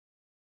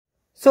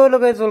So hello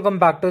guys, welcome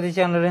back to the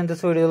channel. In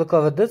this video we'll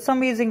cover this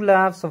amazing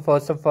lab. So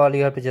first of all,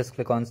 you have to just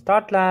click on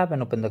start lab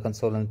and open the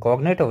console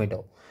incognito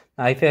window.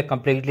 Now if you are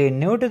completely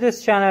new to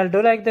this channel,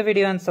 do like the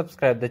video and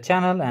subscribe the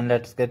channel, and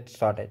let's get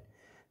started.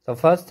 So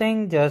first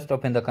thing, just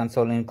open the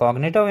console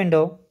incognito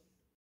window.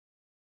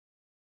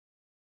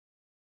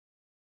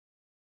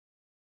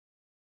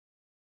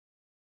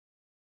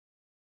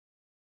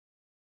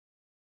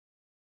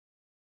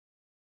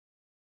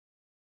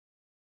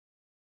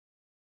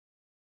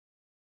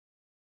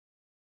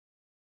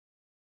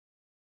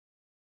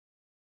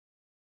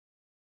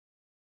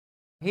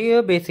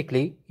 Here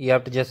basically you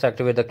have to just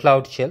activate the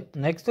Cloud Shell.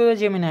 Next to the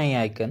Gemini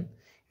icon,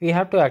 we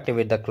have to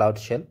activate the Cloud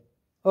Shell.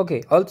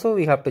 Okay, also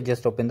we have to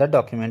just open the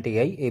Document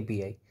AI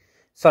API.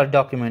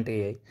 Document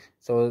AI.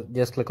 So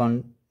just click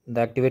on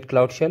the Activate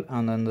Cloud Shell,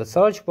 and in the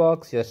search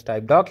box just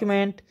type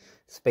document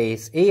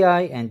space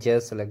AI and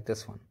just select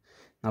this one.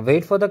 Now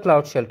wait for the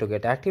Cloud Shell to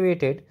get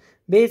activated.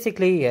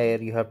 Basically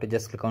here you have to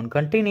just click on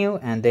continue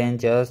and then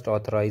just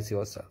authorize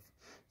yourself.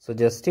 So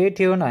just stay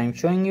tuned. I am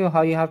showing you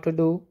how you have to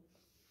do.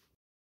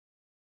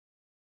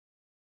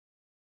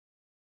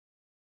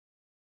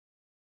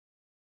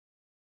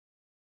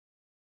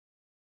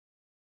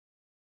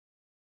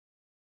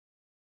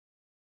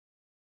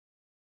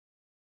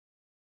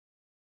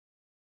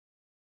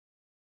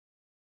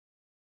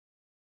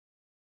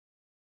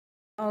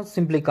 Now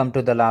simply come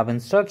to the lab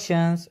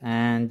instructions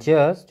and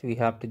we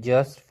have to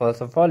just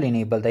first of all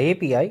enable the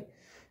API.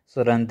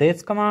 So run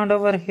this command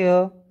over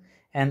here,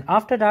 and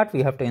after that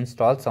we have to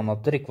install some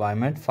of the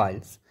requirement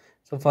files.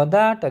 So for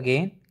that,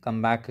 again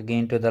come back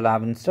again to the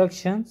lab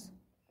instructions.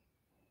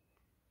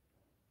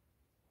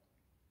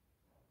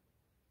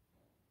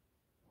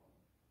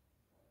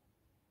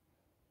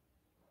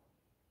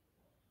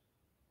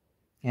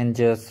 And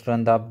just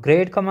run the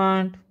upgrade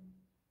command.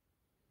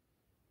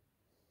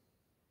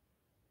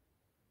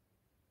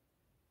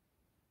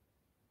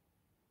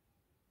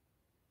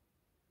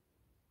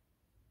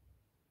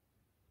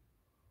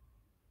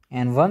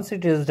 And once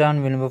it is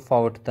done, we'll move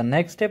forward to the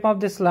next step of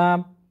this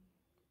lab.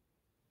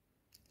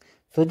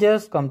 So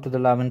just come to the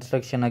lab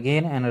instruction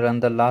again and run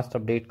the last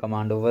update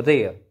command over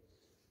there.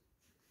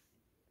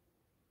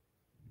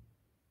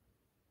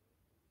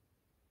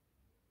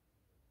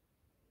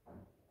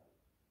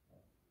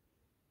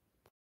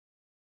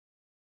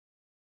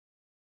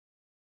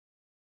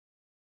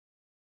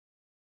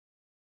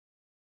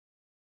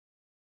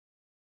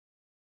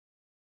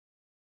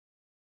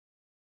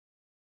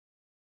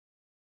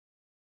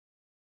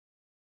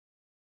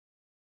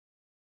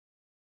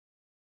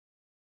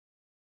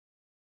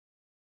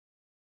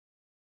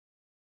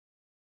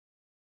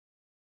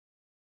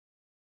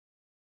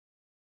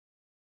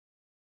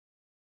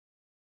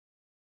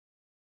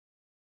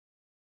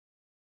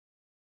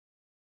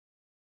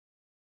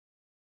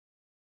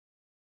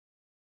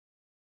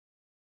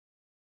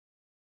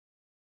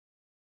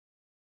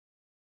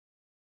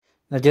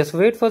 Now just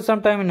wait for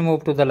some time and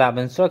move to the lab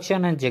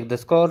instruction and check the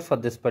score for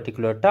this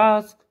particular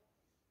task.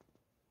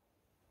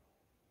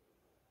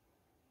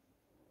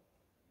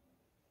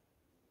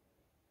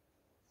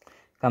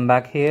 Come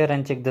back here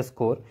and check the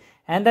score.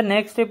 And the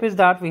next step is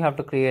that we have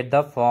to create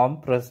the form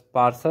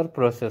parser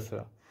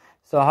processor.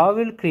 So how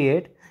we'll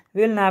create?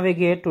 We'll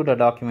navigate to the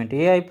document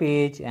AI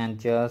page and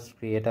just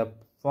create a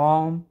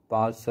form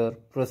parser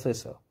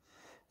processor.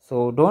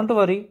 So don't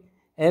worry,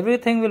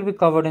 everything will be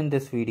covered in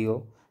this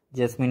video.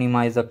 Just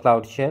minimize the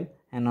Cloud Shell,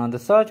 and on the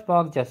search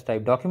box just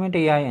type document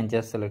AI and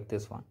just select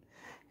this one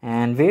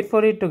and wait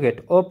for it to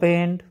get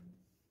opened.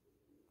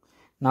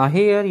 Now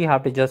here you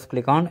have to just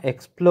click on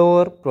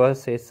explore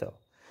processor.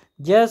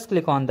 Just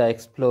click on the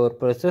explore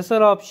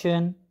processor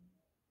option.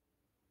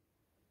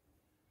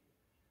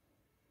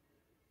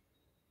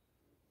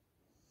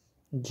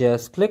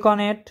 Just click on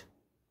it.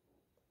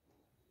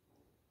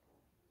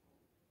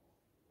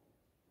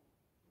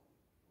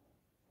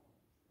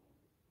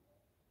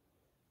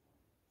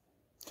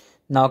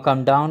 Now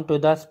come down to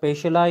the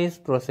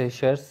specialized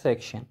processors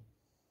section.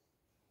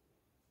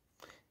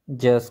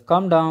 Just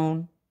come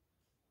down,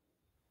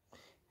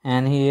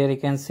 and here you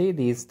can see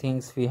these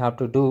things we have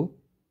to do.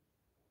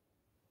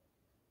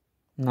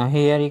 Now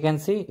here you can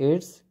see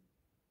it's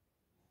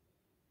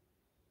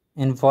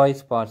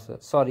invoice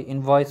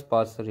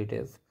parser it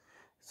is.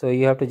 So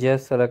you have to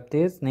just select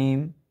this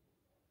name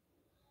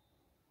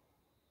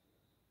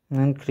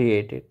and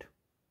create it.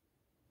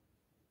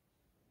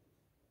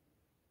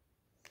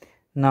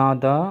 Now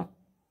the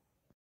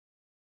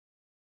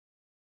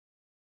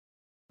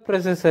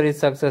processor is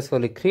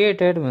successfully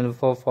created. We'll move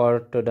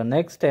forward to the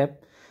next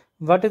step.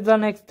 What is the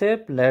next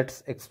step?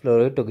 Let's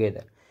explore it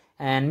together.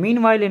 And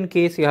meanwhile, in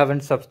case you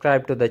haven't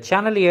subscribed to the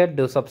channel yet,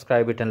 do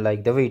subscribe it and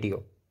like the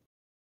video.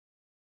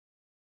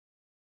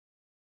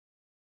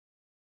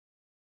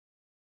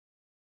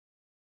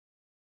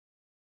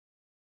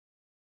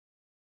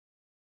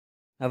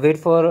 Now wait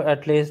for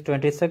at least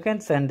 20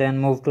 seconds and then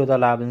move to the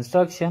lab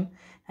instruction,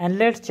 and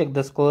let's check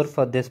the score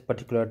for this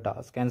particular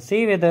task and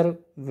see whether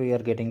we are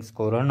getting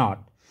score or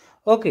not.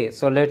 Okay,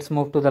 so let's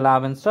move to the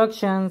lab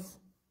instructions.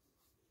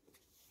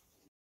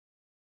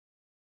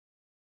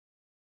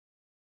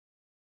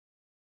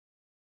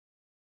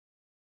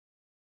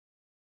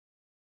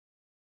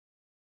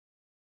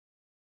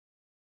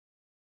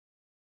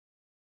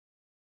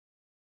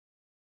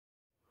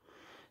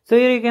 So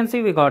here you can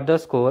see we got the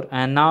score,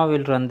 and now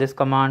we'll run this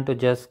command to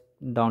just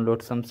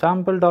download some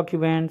sample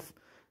documents.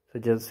 So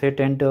just hit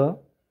enter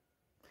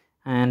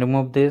and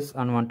remove this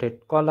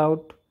unwanted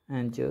callout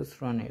and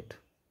just run it.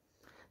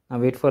 Now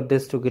wait for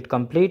this to get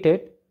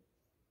completed.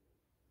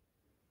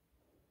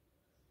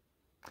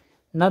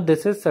 Now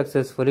this is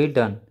successfully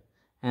done,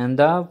 and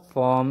the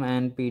form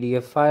and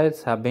PDF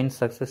files have been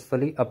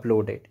successfully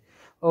uploaded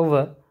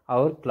over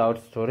our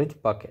cloud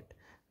storage bucket.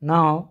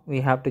 Now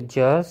we have to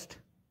just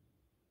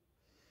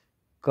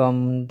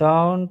come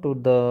down to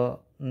the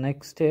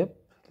next step.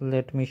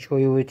 Let me show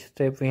you which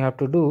step we have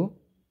to do.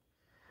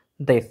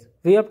 This,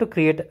 we have to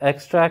create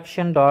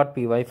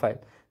extraction.py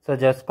file. So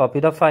just copy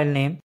the file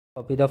name,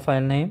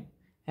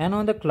 and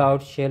on the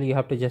cloud shell you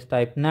have to just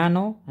type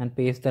nano and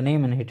paste the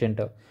name and hit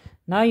enter.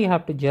 Now you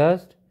have to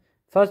just,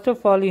 first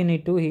of all you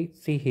need to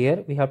see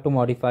here we have to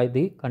modify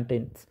the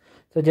contents.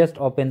 So just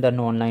open the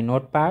online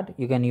notepad,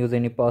 you can use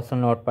any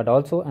personal notepad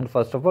also, and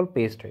first of all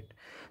paste it.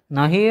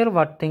 Now here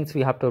what things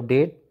we have to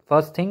update.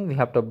 First thing, we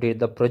have to update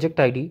the project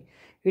ID.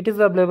 It is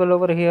available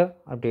over here,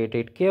 update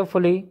it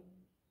carefully.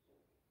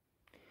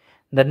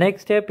 The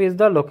next step is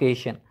the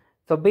location.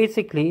 So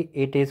basically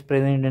it is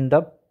present in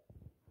the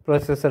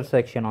processor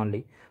section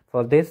only.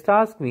 For this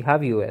task we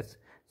have US.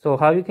 So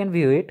how you can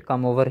view it,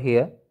 come over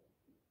here.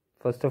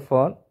 First of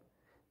all,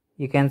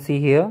 you can see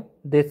here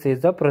this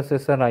is the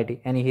processor ID,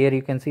 and here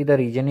you can see the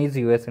region is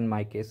US in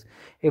my case.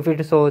 If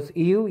it shows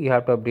EU, you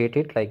have to update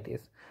it like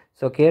this.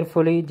 So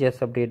carefully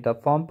just update the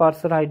form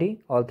parser ID.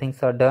 All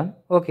things are done.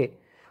 Okay,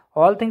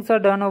 all things are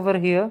done over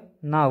here.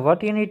 Now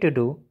what you need to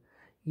do,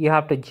 you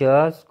have to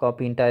just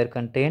copy entire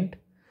content,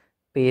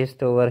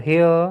 paste over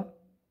here,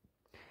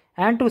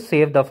 and to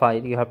save the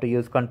file you have to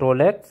use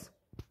Ctrl X,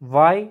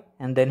 Y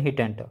and then hit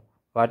enter.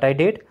 What I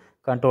did,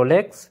 Ctrl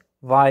X,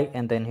 Y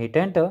and then hit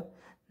enter.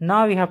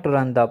 Now we have to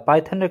run the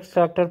Python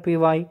extractor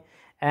py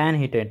and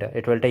hit enter.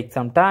 It will take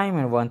some time,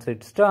 and once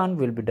it's done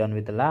we'll be done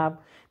with the lab.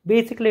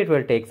 Basically it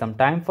will take some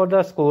time for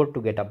the score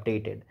to get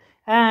updated.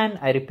 And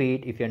I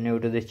repeat, if you're new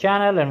to this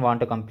channel and want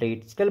to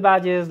complete skill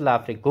badges,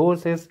 lab free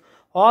courses,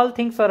 all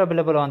things are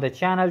available on the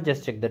channel.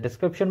 Just check the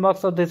description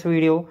box of this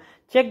video,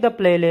 check the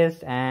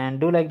playlist, and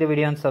do like the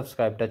video and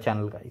subscribe to the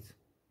channel guys.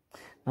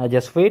 Now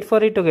just wait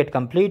for it to get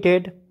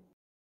completed.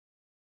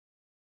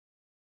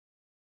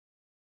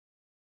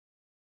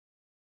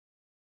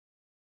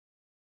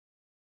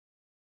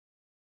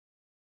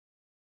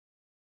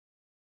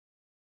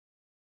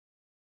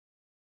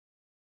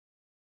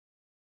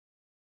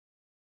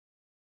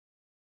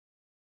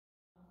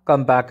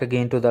 Come back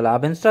again to the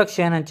lab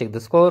instruction and check the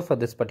score for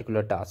this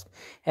particular task.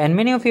 And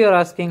many of you are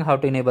asking how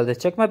to enable this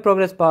check my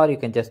progress bar. You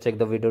can just check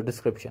the video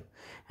description.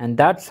 And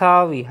that's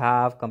how we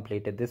have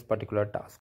completed this particular task.